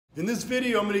In this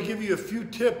video, I'm going to give you a few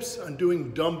tips on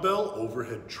doing dumbbell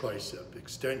overhead tricep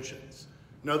extensions.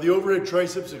 Now, the overhead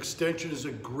triceps extension is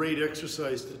a great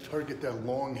exercise to target that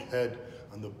long head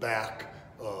on the back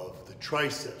of the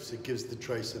triceps. It gives the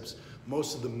triceps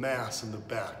most of the mass in the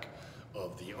back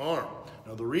of the arm.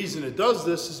 Now, the reason it does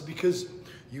this is because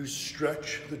you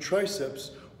stretch the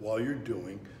triceps while you're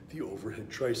doing the overhead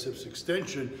triceps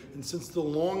extension. And since the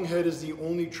long head is the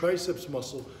only triceps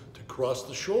muscle to cross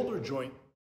the shoulder joint,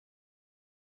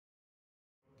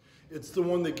 it's the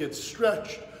one that gets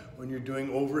stretched when you're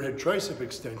doing overhead tricep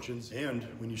extensions. And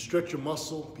when you stretch a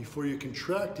muscle before you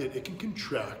contract it, it can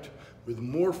contract with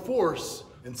more force.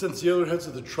 And since the other heads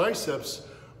of the triceps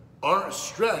aren't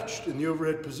stretched in the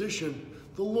overhead position,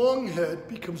 the long head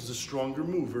becomes the stronger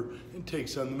mover and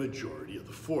takes on the majority of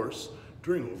the force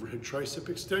during overhead tricep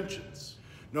extensions.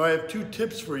 Now, I have two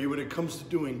tips for you when it comes to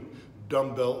doing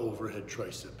dumbbell overhead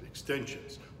tricep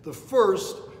extensions. The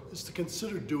first is to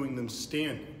consider doing them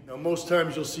standing. Now, most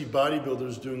times you'll see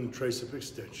bodybuilders doing the tricep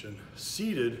extension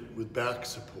seated with back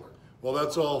support. While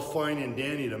that's all fine and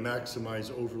dandy to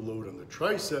maximize overload on the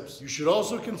triceps, you should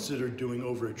also consider doing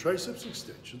overhead triceps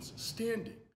extensions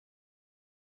standing.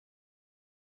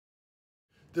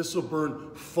 This will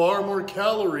burn far more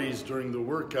calories during the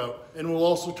workout and will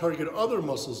also target other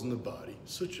muscles in the body,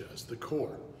 such as the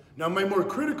core. Now, my more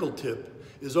critical tip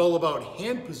is all about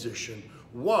hand position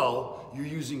while you're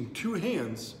using two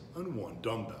hands on one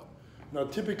dumbbell. Now,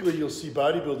 typically you'll see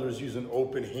bodybuilders use an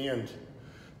open hand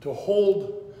to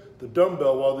hold the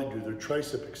dumbbell while they do their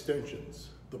tricep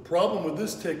extensions. The problem with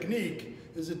this technique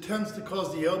is it tends to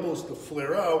cause the elbows to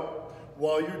flare out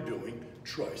while you're doing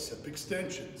tricep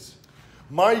extensions.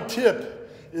 My tip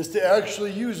is to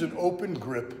actually use an open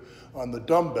grip on the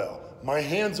dumbbell. My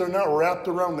hands are not wrapped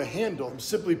around the handle. I'm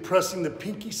simply pressing the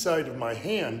pinky side of my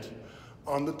hand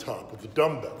on the top of the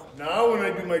dumbbell. Now, when I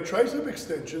do my tricep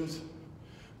extensions,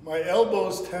 my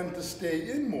elbows tend to stay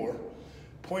in more,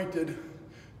 pointed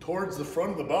towards the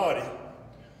front of the body,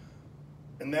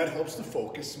 and that helps to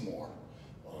focus more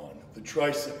on the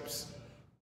triceps.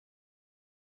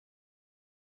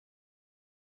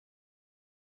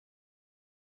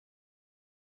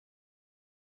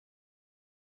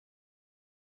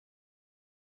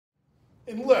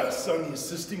 And less on the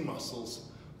assisting muscles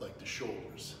like the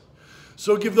shoulders.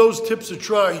 So give those tips a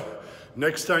try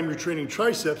next time you're training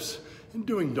triceps and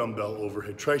doing dumbbell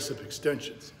overhead tricep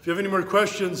extensions. If you have any more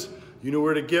questions, you know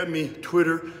where to get me: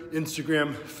 Twitter,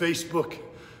 Instagram, Facebook,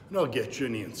 and I'll get you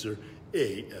an answer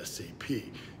ASAP.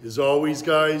 As always,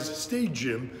 guys, stay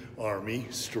Gym Army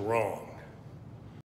strong.